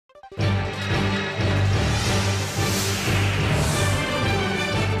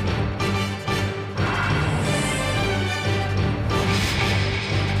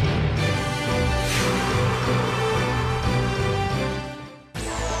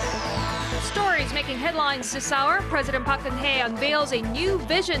stories making headlines this hour. President Park Geun-hye unveils a new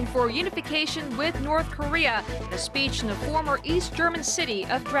vision for unification with North Korea in a speech in the former East German city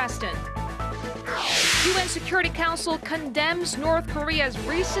of Dresden. UN Security Council condemns North Korea's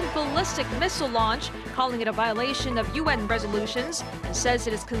recent ballistic missile launch, calling it a violation of UN resolutions, and says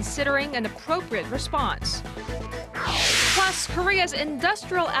it is considering an appropriate response. Plus, Korea's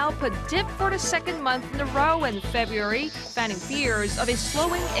industrial output dipped for the second month in a row in February, fanning fears of a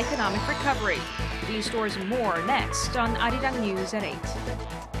slowing economic recovery. These stories and more next on ARIRANG News at 8.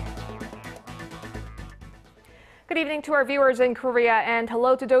 Good evening to our viewers in Korea, and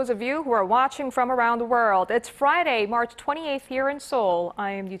hello to those of you who are watching from around the world. It's Friday, March 28th here in Seoul.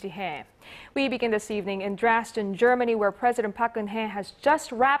 I am Yoo-hye. We begin this evening in Dresden, Germany, where President Park Geun-hye has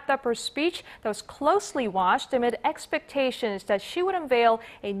just wrapped up her speech that was closely watched amid expectations that she would unveil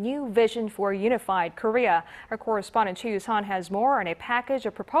a new vision for unified Korea. Our correspondent Choi You-sun has more on a package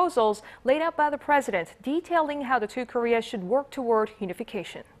of proposals laid out by the president, detailing how the two Koreas should work toward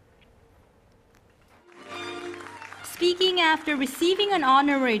unification. Speaking after receiving an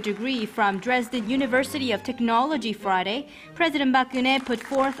honorary degree from Dresden University of Technology Friday, President Park Geun-hye put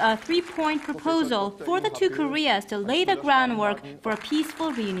forth a three-point proposal for the two Koreas to lay the groundwork for a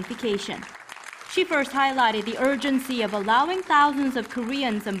peaceful reunification. She first highlighted the urgency of allowing thousands of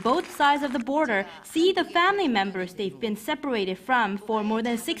Koreans on both sides of the border see the family members they've been separated from for more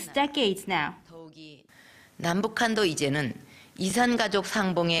than 6 decades now. 남북한도 이제는 이산가족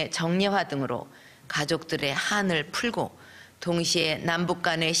상봉의 정례화 등으로 가족들의 한을 풀고 동시에 남북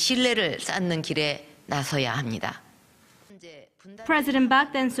간의 신뢰를 쌓는 길에 나서야 합니다. President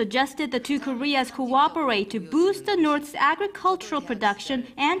Park then suggested the two Koreas cooperate to boost the North's agricultural production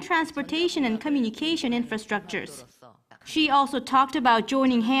and transportation and communication infrastructures. She also talked about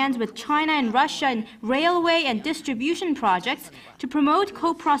joining hands with China and Russia in railway and distribution projects to promote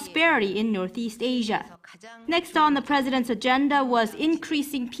co-prosperity in Northeast Asia. Next on the president's agenda was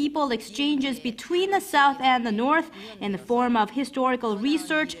increasing people exchanges between the South and the North in the form of historical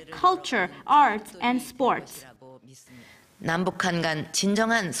research, culture, arts, and sports. 남북한 간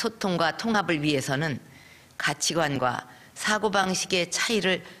진정한 소통과 통합을 위해서는 가치관과 사고방식의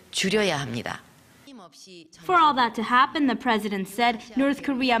차이를 줄여야 합니다. For all that to happen, the president said, North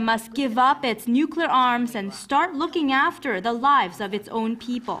Korea must give up its nuclear arms and start looking after the lives of its own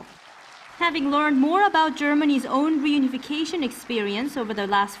people. Having learned more about Germany's own reunification experience over the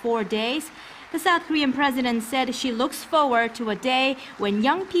last 4 days, the South Korean president said she looks forward to a day when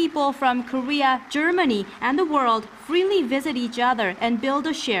young people from Korea, Germany, and the world freely visit each other and build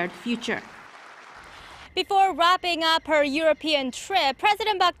a shared future. Before wrapping up her European trip,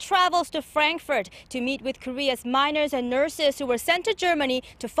 President Park travels to Frankfurt to meet with Korea's miners and nurses who were sent to Germany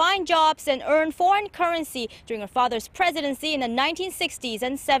to find jobs and earn foreign currency during her father's presidency in the 1960s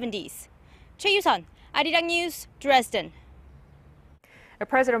and 70s. Choi You-sun, ARIRANG News, Dresden.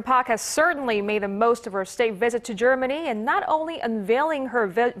 President Park has certainly made the most of her state visit to Germany, and not only unveiling her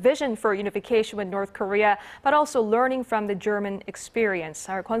vision for unification with North Korea, but also learning from the German experience.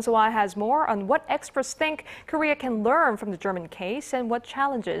 Our Kwon So-hwa has more on what experts think Korea can learn from the German case and what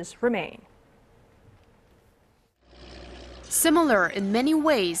challenges remain. Similar in many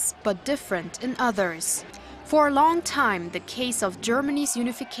ways, but different in others. For a long time, the case of Germany's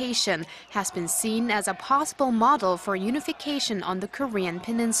unification has been seen as a possible model for unification on the Korean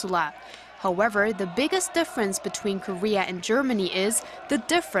peninsula. However, the biggest difference between Korea and Germany is the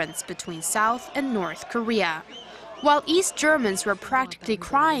difference between South and North Korea. While East Germans were practically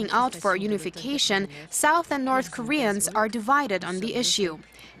crying out for unification, South and North Koreans are divided on the issue.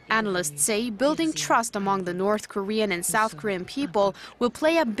 Analysts say building trust among the North Korean and South Korean people will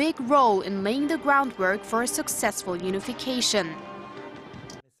play a big role in laying the groundwork for a successful unification.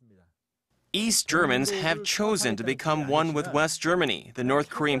 East Germans have chosen to become one with West Germany. The North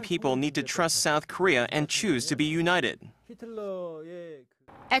Korean people need to trust South Korea and choose to be united.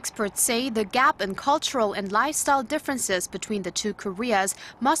 Experts say the gap in cultural and lifestyle differences between the two Koreas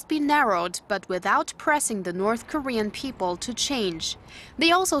must be narrowed, but without pressing the North Korean people to change.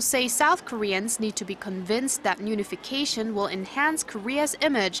 They also say South Koreans need to be convinced that unification will enhance Korea's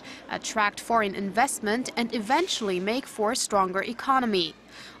image, attract foreign investment, and eventually make for a stronger economy.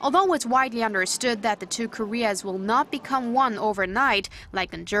 Although it's widely understood that the two Koreas will not become one overnight,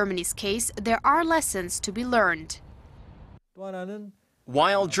 like in Germany's case, there are lessons to be learned.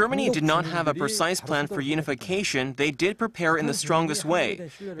 While Germany did not have a precise plan for unification, they did prepare in the strongest way.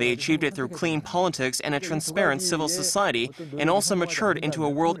 They achieved it through clean politics and a transparent civil society, and also matured into a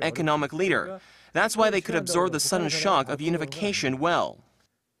world economic leader. That's why they could absorb the sudden shock of unification well.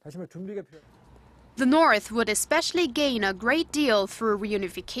 The North would especially gain a great deal through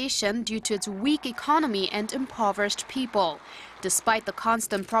reunification due to its weak economy and impoverished people. Despite the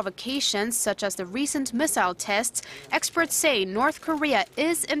constant provocations, such as the recent missile tests, experts say North Korea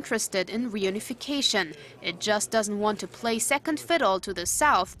is interested in reunification. It just doesn't want to play second fiddle to the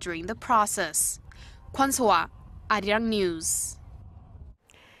South during the process. Kwon So-ah, ARIRANG News.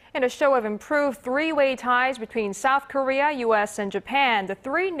 In a show of improved three-way ties between South Korea, U.S., and Japan, the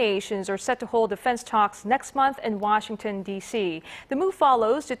three nations are set to hold defense talks next month in Washington, D.C. The move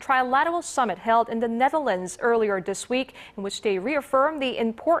follows the trilateral summit held in the Netherlands earlier this week, in which they reaffirmed the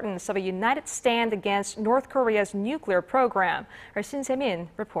importance of a united stand against North Korea's nuclear program. Our Shin Se-min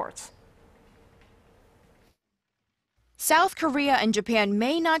reports. South Korea and Japan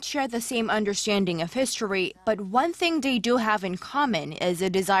may not share the same understanding of history, but one thing they do have in common is a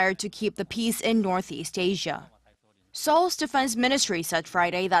desire to keep the peace in Northeast Asia. Seoul's defense ministry said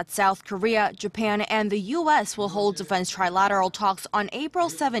Friday that South Korea, Japan, and the U.S. will hold defense trilateral talks on April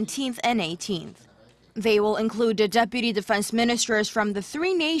 17th and 18th. They will include the deputy defense ministers from the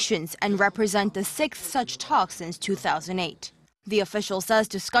three nations and represent the sixth such talk since 2008. The official says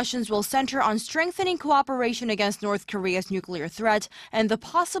discussions will center on strengthening cooperation against North Korea's nuclear threat and the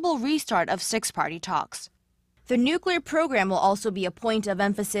possible restart of six-party talks. The nuclear program will also be a point of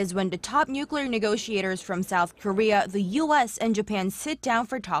emphasis when the top nuclear negotiators from South Korea, the U.S., and Japan sit down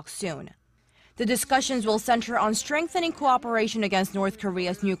for talks soon. The discussions will center on strengthening cooperation against North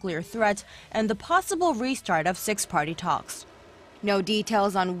Korea's nuclear threat and the possible restart of six-party talks. No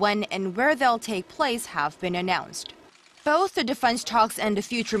details on when and where they'll take place have been announced. Both the defense talks and the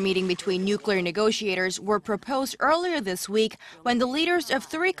future meeting between nuclear negotiators were proposed earlier this week when the leaders of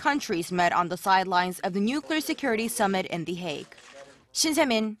three countries met on the sidelines of the Nuclear Security Summit in The Hague. Shin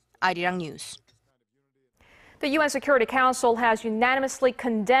Se-min, ARIRANG News. The UN Security Council has unanimously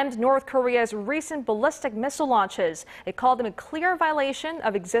condemned North Korea's recent ballistic missile launches. It called them a clear violation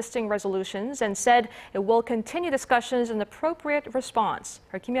of existing resolutions and said it will continue discussions on appropriate response.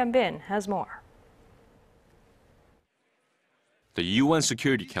 Our Kim Hyun-bin has more. The UN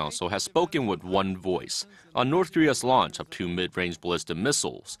Security Council has spoken with one voice on North Korea's launch of two mid-range ballistic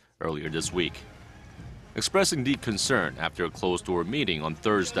missiles earlier this week. Expressing deep concern after a closed-door meeting on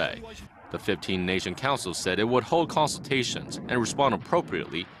Thursday, the 15-nation council said it would hold consultations and respond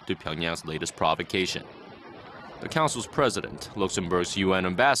appropriately to Pyongyang's latest provocation. The council's president, Luxembourg's UN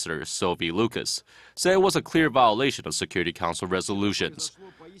ambassador Sylvie Lucas, said it was a clear violation of Security Council resolutions.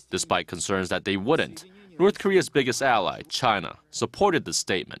 Despite concerns that they wouldn't, North Korea's biggest ally, China, supported the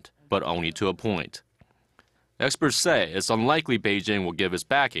statement, but only to a point. Experts say it's unlikely Beijing will give its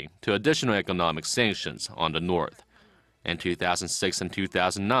backing to additional economic sanctions on the North. In 2006 and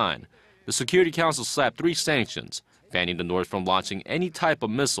 2009, the Security Council slapped three sanctions, banning the North from launching any type of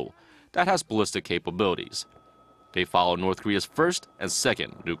missile that has ballistic capabilities. They followed North Korea's first and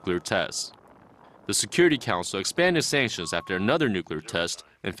second nuclear tests. The Security Council expanded sanctions after another nuclear test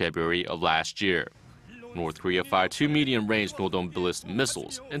in February of last year. North Korea fired two medium-range Nodong ballistic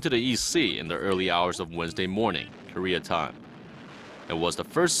missiles into the East Sea in the early hours of Wednesday morning, Korea time. It was the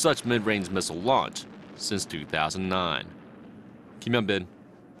first such mid-range missile launch since 2009. Kim Hyun-bin,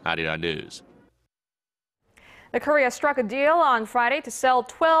 ARIRANG News. The Korea struck a deal on Friday to sell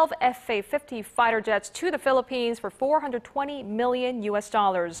 12 F-A-50 fighter jets to the Philippines for $420 million US.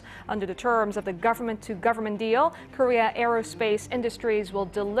 Under the terms of the government-to-government deal, Korea Aerospace Industries will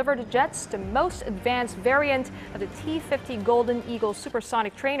deliver the jets, the most advanced variant of the T-50 Golden Eagle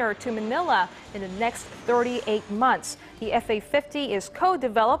supersonic trainer, to Manila in the next 38 months. The F-A-50 is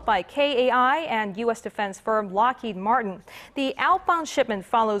co-developed by KAI and U.S. defense firm Lockheed Martin. The outbound shipment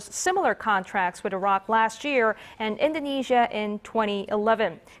follows similar contracts with Iraq last year and Indonesia in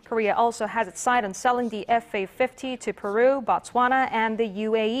 2011. Korea also has its sight on selling the F-A-50 to Peru, Botswana, and the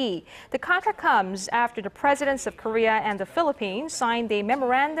UAE. The contract comes after the presidents of Korea and the Philippines signed a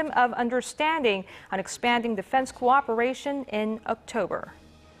memorandum of understanding on expanding defense cooperation in October.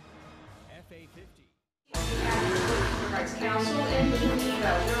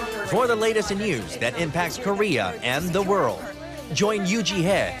 For the latest news that impacts Korea and the world, join Yoo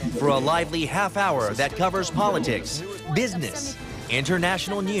Ji-hye for a lively half hour that covers politics, business,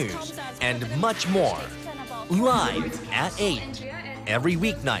 international news, and much more. Live at 8 every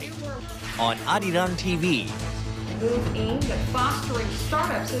weeknight on ARIRANG TV. Move aimed at fostering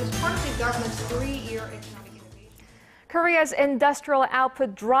startups is part of the government's 3-year economic. Korea's industrial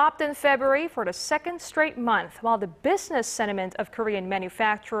output dropped in February for the second straight month, while the business sentiment of Korean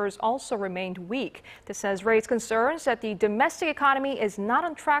manufacturers also remained weak. This has raised concerns that the domestic economy is not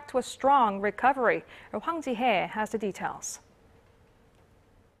on track to a strong recovery. Hwang Ji-hye has the details.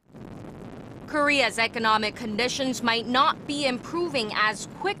 Korea's economic conditions might not be improving as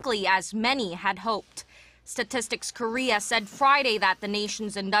quickly as many had hoped. Statistics Korea said Friday that the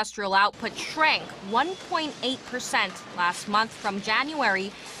nation's industrial output shrank 1.8% last month from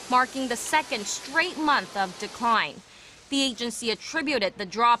January, marking the second straight month of decline. The agency attributed the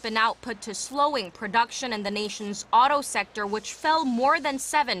drop in output to slowing production in the nation's auto sector, which fell more than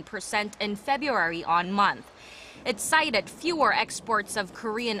 7% in February on month. It cited fewer exports of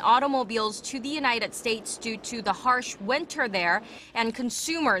Korean automobiles to the United States due to the harsh winter there and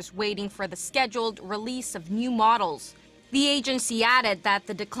consumers waiting for the scheduled release of new models. The agency added that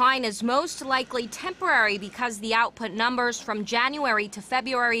the decline is most likely temporary because the output numbers from January to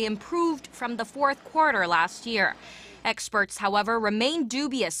February improved from the fourth quarter last year. Experts, however, remain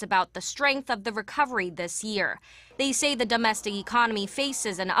dubious about the strength of the recovery this year. They say the domestic economy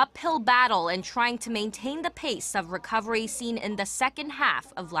faces an uphill battle in trying to maintain the pace of recovery seen in the second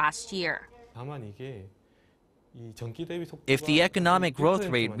half of last year. If the economic growth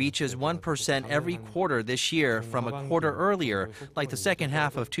rate reaches 1% every quarter this year from a quarter earlier, like the second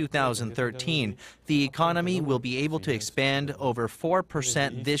half of 2013, the economy will be able to expand over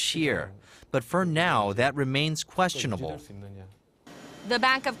 4% this year. But for now, that remains questionable. The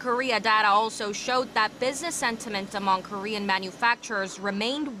Bank of Korea data also showed that business sentiment among Korean manufacturers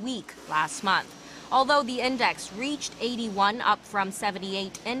remained weak last month. Although the index reached 81, up from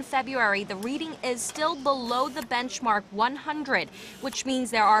 78 in February, the reading is still below the benchmark 100, which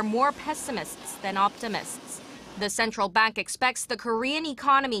means there are more pessimists than optimists. The central bank expects the Korean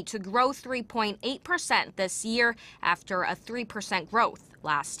economy to grow 3.8% this year after a 3% growth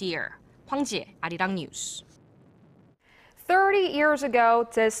last year. 황지혜, 아리랑 뉴스. 30 years ago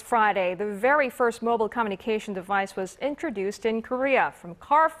this Friday, the very first mobile communication device was introduced in Korea. From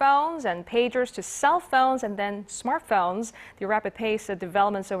car phones and pagers to cell phones and then smartphones, the rapid pace of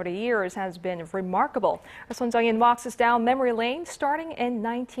developments over the years has been remarkable. Son Jung-in walks us down memory lane starting in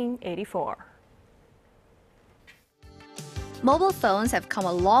 1984. Mobile phones have come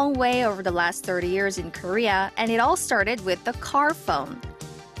a long way over the last 30 years in Korea, and it all started with the car phone.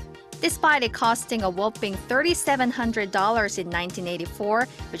 Despite it costing a whopping $3,700 in 1984,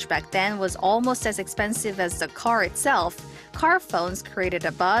 which back then was almost as expensive as the car itself, car phones created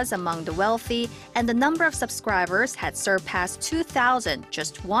a buzz among the wealthy, and the number of subscribers had surpassed 2,000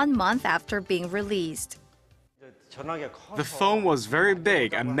 just 1 month after being released. The phone was very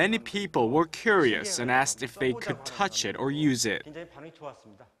big, and many people were curious and asked if they could touch it or use it.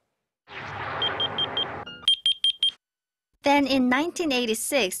 Then in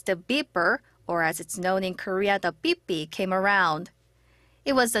 1986, the beeper, or as it's known in Korea, the 삐삐, came around.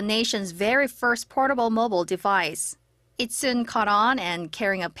 It was the nation's very first portable mobile device. It soon caught on, and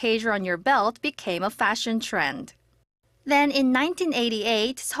carrying a pager on your belt became a fashion trend. Then in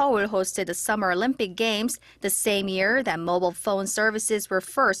 1988, Seoul hosted the Summer Olympic Games, the same year that mobile phone services were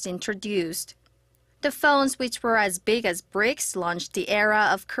first introduced. The phones, which were as big as bricks, launched the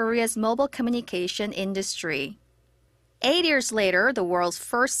era of Korea's mobile communication industry. 8 years later, the world's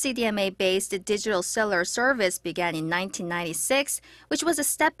first CDMA-based digital cellular service began in 1996, which was a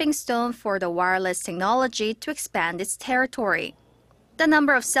stepping stone for the wireless technology to expand its territory. The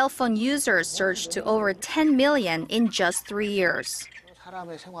number of cell phone users surged to over 10 million in just 3 years.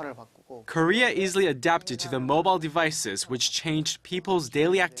 Korea easily adapted to the mobile devices, which changed people's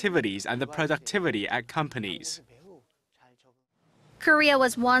daily activities and the productivity at companies. Korea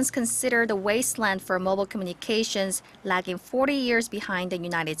was once considered a wasteland for mobile communications, lagging 40 years behind the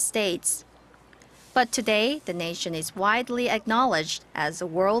United States. But today, the nation is widely acknowledged as a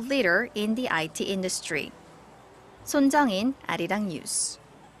world leader in the IT industry. Son Jung-in, ARIRANG NEWS.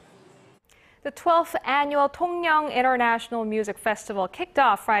 The 12th annual Tongyeong International Music Festival kicked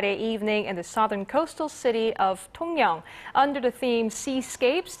off Friday evening in the southern coastal city of Tongyeong. Under the theme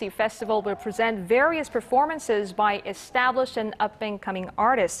Seascapes, the festival will present various performances by established and up-and-coming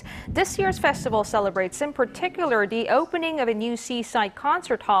artists. This year's festival celebrates in particular the opening of a new seaside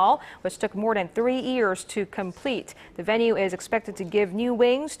concert hall, which took more than 3 years to complete. The venue is expected to give new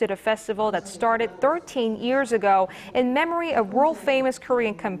wings to the festival that started 13 years ago in memory of world-famous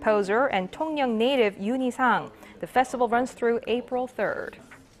Korean composer and Tongyeong native Yoon-hee. The festival runs through April 3rd.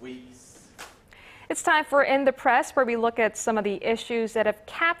 It's time for In the Press, where we look at some of the issues that have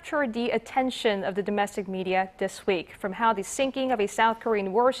captured the attention of the domestic media this week. From how the sinking of a South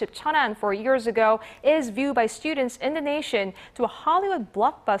Korean warship Cheonan 4 years ago is viewed by students in the nation to a Hollywood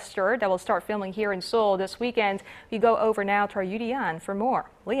blockbuster that will start filming here in Seoul this weekend. We go over now to our Yu Lian for more.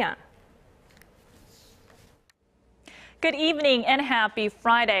 Lian. Good evening and happy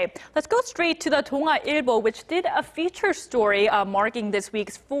Friday. Let's go straight to the 동아일보, which did a feature story marking this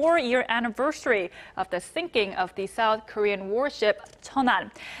week's 4-year anniversary of the sinking of the South Korean warship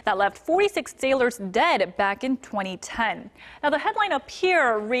Cheonan that left 46 sailors dead back in 2010. Now, the headline up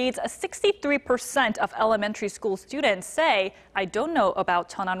here reads, 63% of elementary school students say, I don't know about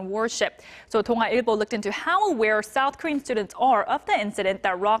Cheonan warship. So 동아일보 looked into how aware South Korean students are of the incident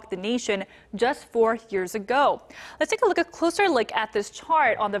that rocked the nation just 4 years ago. Let's take a closer look at this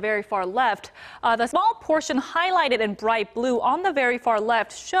chart on the very far left. The small portion highlighted in bright blue on the very far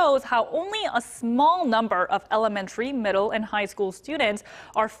left shows how only a small number of elementary, middle, and high school students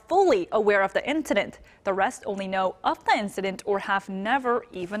are fully aware of the incident. The rest only know of the incident or have never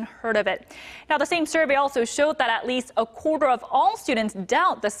even heard of it. Now, the same survey also showed that at least a quarter of all students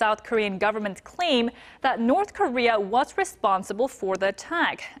doubt the South Korean government's claim that North Korea was responsible for the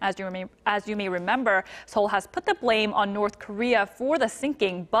attack. As you may remember, Seoul has put the blame on North Korea for the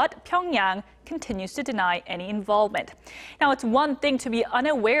sinking, but Pyongyang continues to deny any involvement. Now, it's one thing to be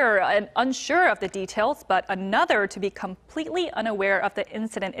unaware and unsure of the details, but another to be completely unaware of the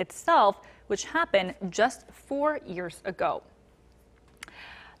incident itself, which happened just 4 years ago.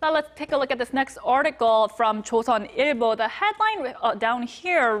 Now let's take a look at this next article from 조선일보. The headline down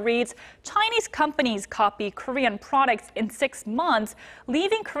here reads, Chinese companies copy Korean products in 6 months,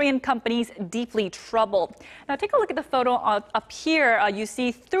 leaving Korean companies deeply troubled. Now take a look at the photo up here. You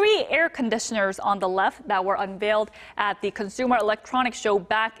see 3 air conditioners on the left that were unveiled at the Consumer Electronics Show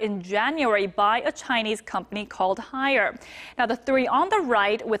back in January by a Chinese company called Haier. Now the 3 on the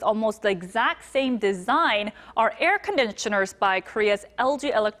right with almost the exact same design are air conditioners by Korea's LG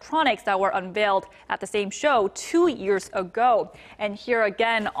Electronics that were unveiled at the same show 2 years ago. And here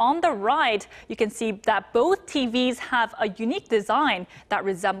again on the right, you can see that both TVs have a unique design that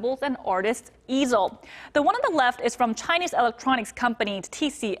resembles an artist's easel. The one on the left is from Chinese electronics company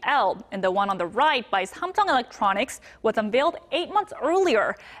TCL, and the one on the right by Samsung Electronics was unveiled 8 months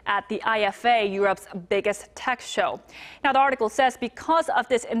earlier at the IFA, Europe's biggest tech show. Now, the article says because of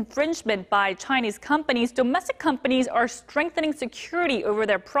this infringement by Chinese companies, domestic companies are strengthening security over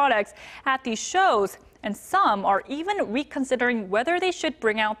their products at these shows, and some are even reconsidering whether they should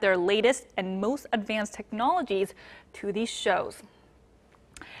bring out their latest and most advanced technologies to these shows.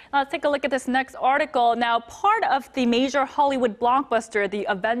 Let's take a look at this next article. Now, part of the major Hollywood blockbuster, The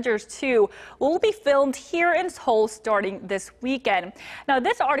Avengers 2, will be filmed here in Seoul starting this weekend. Now,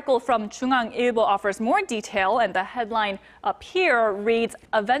 this article from 중앙일보 offers more detail, and the headline up here reads,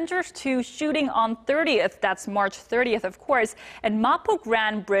 Avengers 2 shooting on 30th, that's March 30th, of course, and Mapo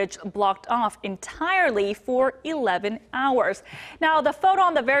Grand Bridge blocked off entirely for 11 hours. Now, the photo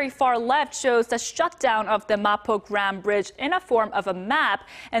on the very far left shows the shutdown of the Mapo Grand Bridge in a form of a map,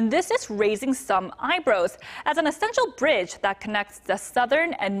 and this is raising some eyebrows. As an essential bridge that connects the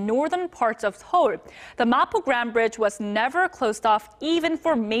southern and northern parts of Seoul, the Mapo Grand Bridge was never closed off even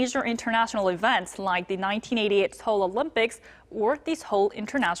for major international events like the 1988 Seoul Olympics or the Seoul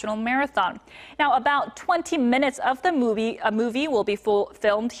International Marathon. Now, about 20 minutes of the movie will be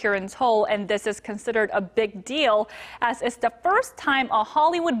filmed here in Seoul, and this is considered a big deal as it's the first time a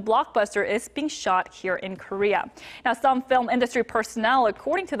Hollywood blockbuster is being shot here in Korea. Now, some film industry personnel,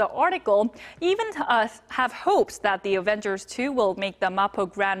 according to the article, even have hopes that the Avengers 2 will make the Mapo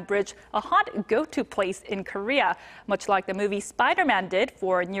Grand Bridge a hot go-to place in Korea, much like the movie Spider-Man did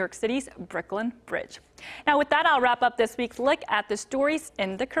for New York City's Brooklyn Bridge. Now, with that, I'll wrap up this week's look at the stories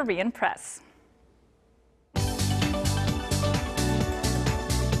in the Korean press.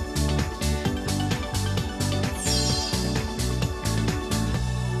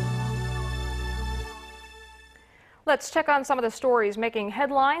 Let's check on some of the stories making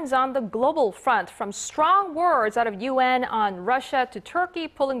headlines on the global front. From strong words out of UN on Russia to Turkey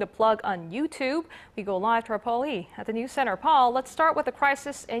pulling the plug on YouTube. We go live to our Paul Lee at the News Center. Paul, let's start with the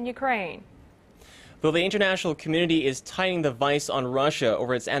crisis in Ukraine. Though the international community is tightening the vice on Russia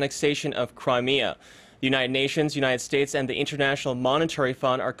over its annexation of Crimea, the United Nations, United States, and the International Monetary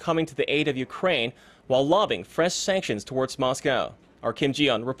Fund are coming to the aid of Ukraine while lobbying fresh sanctions towards Moscow. Our Kim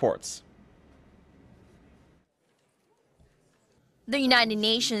Ji-yeon reports. The United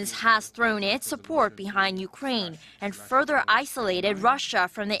Nations has thrown its support behind Ukraine and further isolated Russia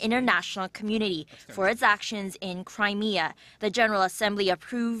from the international community for its actions in Crimea. The General Assembly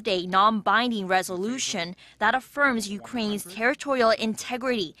approved a non-binding resolution that affirms Ukraine's territorial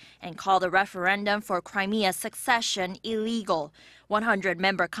integrity and called a referendum for Crimea's succession illegal. 100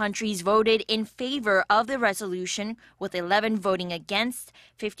 member countries voted in favor of the resolution, with 11 voting against,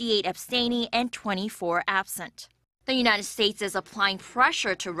 58 abstaining, and 24 absent. The United States is applying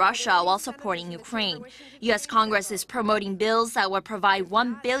pressure to Russia while supporting Ukraine. U.S. Congress is promoting bills that would provide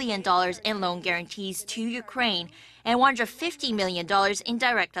 $1 billion in loan guarantees to Ukraine and $150 million in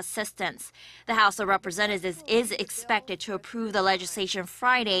direct assistance. The House of Representatives is expected to approve the legislation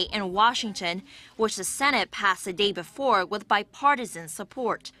Friday in Washington, which the Senate passed the day before with bipartisan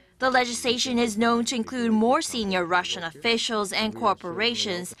support. The legislation is known to include more senior Russian officials and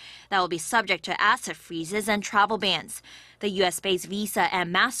corporations that will be subject to asset freezes and travel bans. The U.S.-based Visa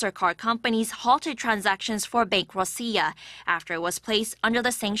and MasterCard companies halted transactions for Bank Rossiya after it was placed under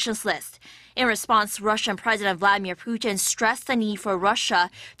the sanctions list. In response, Russian President Vladimir Putin stressed the need for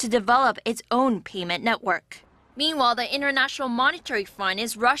Russia to develop its own payment network. Meanwhile, the International Monetary Fund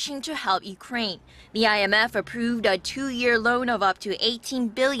is rushing to help Ukraine. The IMF approved a 2-year loan of up to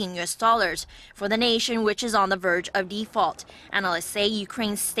 $18 billion for the nation, which is on the verge of default. Analysts say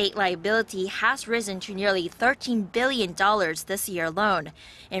Ukraine's state liability has risen to nearly $13 billion this year alone.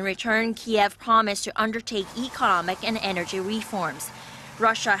 In return, Kiev promised to undertake economic and energy reforms.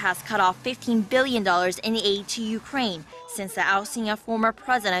 Russia has cut off $15 billion in aid to Ukraine since the ousting of former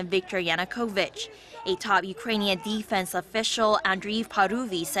President Viktor Yanukovych. A top Ukrainian defense official, Andriy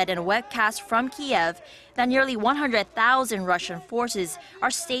Paruvi, said in a webcast from Kiev that nearly 100,000 Russian forces are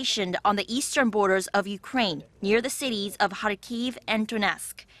stationed on the eastern borders of Ukraine, near the cities of Kharkiv and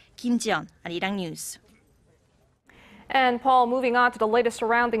Donetsk. Kim Jeon, ARIRANG News. And Paul, moving on to the latest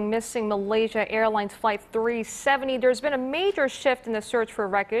surrounding missing Malaysia Airlines Flight 370, there's been a major shift in the search for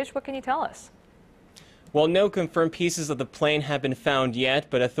wreckage. What can you tell us? Well, no confirmed pieces of the plane have been found yet,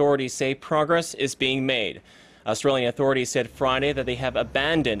 but authorities say progress is being made. Australian authorities said Friday that they have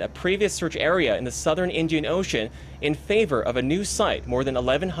abandoned a previous search area in the southern Indian Ocean in favor of a new site more than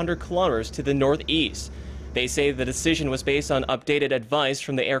 1,100 kilometers to the northeast. They say the decision was based on updated advice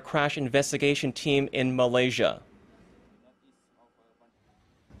from the air crash investigation team in Malaysia.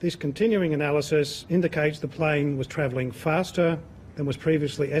 This continuing analysis indicates the plane was travelling faster than was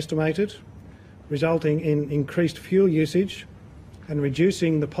previously estimated, resulting in increased fuel usage and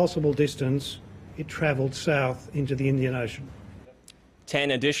reducing the possible distance it travelled south into the Indian Ocean.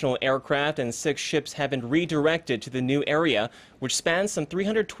 10 additional aircraft and 6 ships have been redirected to the new area, which spans some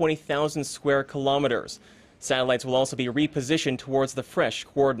 320,000 square kilometers. Satellites will also be repositioned towards the fresh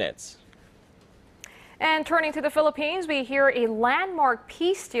coordinates. And turning to the Philippines, we hear a landmark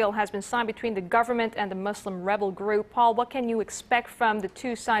peace deal has been signed between the government and the Muslim rebel group. Paul, what can you expect from the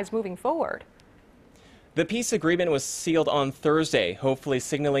two sides moving forward? The peace agreement was sealed on Thursday, hopefully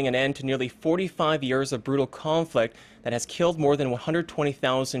signaling an end to nearly 45 years of brutal conflict that has killed more than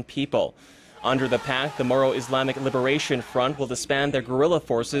 120,000 people. Under the pact, the Moro Islamic Liberation Front will disband their guerrilla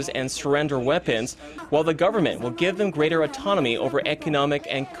forces and surrender weapons, while the government will give them greater autonomy over economic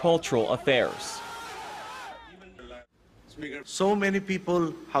and cultural affairs. So many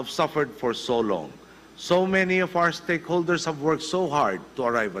people have suffered for so long. So many of our stakeholders have worked so hard to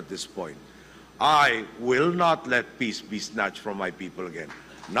arrive at this point. I will not let peace be snatched from my people again.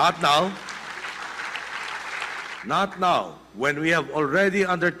 Not now. Not now, when we have already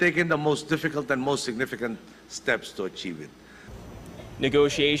undertaken the most difficult and most significant steps to achieve it.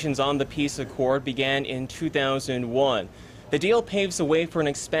 Negotiations on the peace accord began in 2001. The deal paves the way for an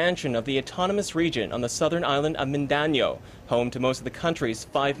expansion of the autonomous region on the southern island of Mindanao, home to most of the country's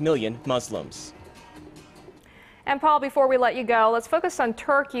 5 million Muslims. And Paul, before we let you go, let's focus on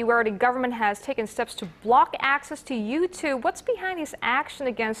Turkey, where the government has taken steps to block access to YouTube. What's behind this action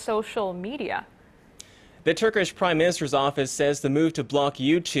against social media? The Turkish Prime Minister's office says the move to block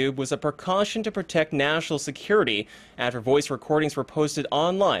YouTube was a precaution to protect national security after voice recordings were posted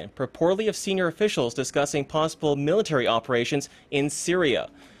online, purportedly of senior officials discussing possible military operations in Syria.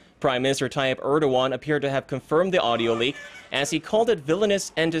 Prime Minister Tayyip Erdogan appeared to have confirmed the audio leak, as he called it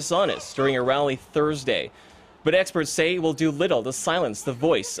villainous and dishonest during a rally Thursday. But experts say it will do little to silence the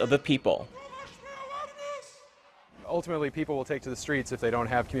voice of the people. Ultimately, people will take to the streets if they don't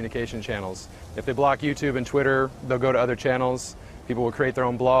have communication channels. If they block YouTube and Twitter, they'll go to other channels. People will create their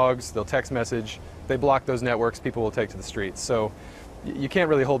own blogs, they'll text message. If they block those networks, people will take to the streets. So you can't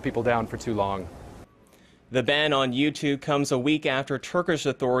really hold people down for too long. The ban on YouTube comes a week after Turkish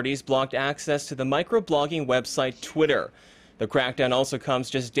authorities blocked access to the microblogging website Twitter. The crackdown also comes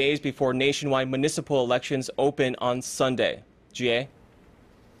just days before nationwide municipal elections open on Sunday. GA?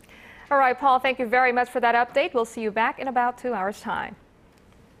 All right, Paul, thank you very much for that update. We'll see you back in about 2 hours' time.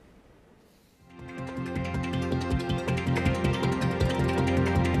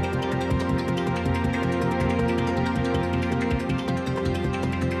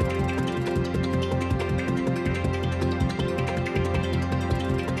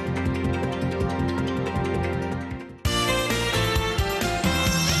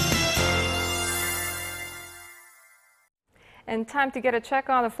 And time to get a check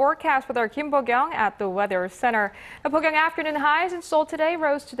on the forecast with our Kim Bo-kyung at the Weather Center. The Bo-kyung afternoon highs in Seoul today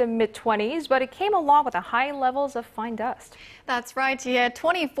rose to the mid-20s, but it came along with the high levels of fine dust. That's right, yeah.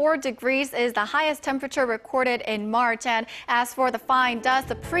 24 degrees is the highest temperature recorded in March. And as for the fine dust,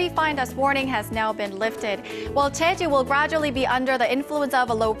 the pre-fine dust warning has now been lifted. Well, Jeju will gradually be under the influence of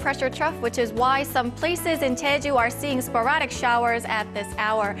a low-pressure trough, which is why some places in Jeju are seeing sporadic showers at this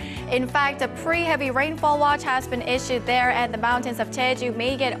hour. In fact, a pre-heavy rainfall watch has been issued there, and the mountains of Jeju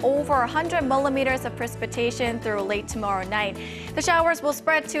may get over 100 millimeters of precipitation through late tomorrow night. The showers will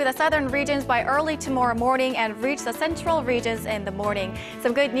spread to the southern regions by early tomorrow morning and reach the central regions in the morning.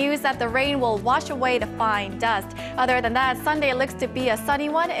 Some good news that the rain will wash away the fine dust. Other than that, Sunday looks to be a sunny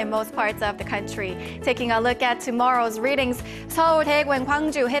one in most parts of the country. Taking a look at tomorrow's readings, Seoul, Daegu, and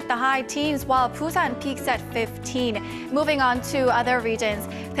Gwangju hit the high teens while Busan peaks at 15. Moving on to other regions,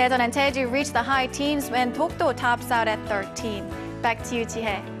 Daejeon and Jeju reach the high teens when Dokdo tops out at 13. Back to you,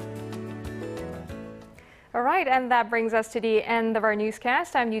 Ji-hye. All right, and that brings us to the end of our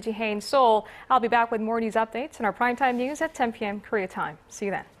newscast. I'm Yoo Ji-hye in Seoul. I'll be back with more news updates in our primetime news at 10 p.m. Korea time. See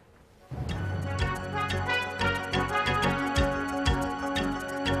you then.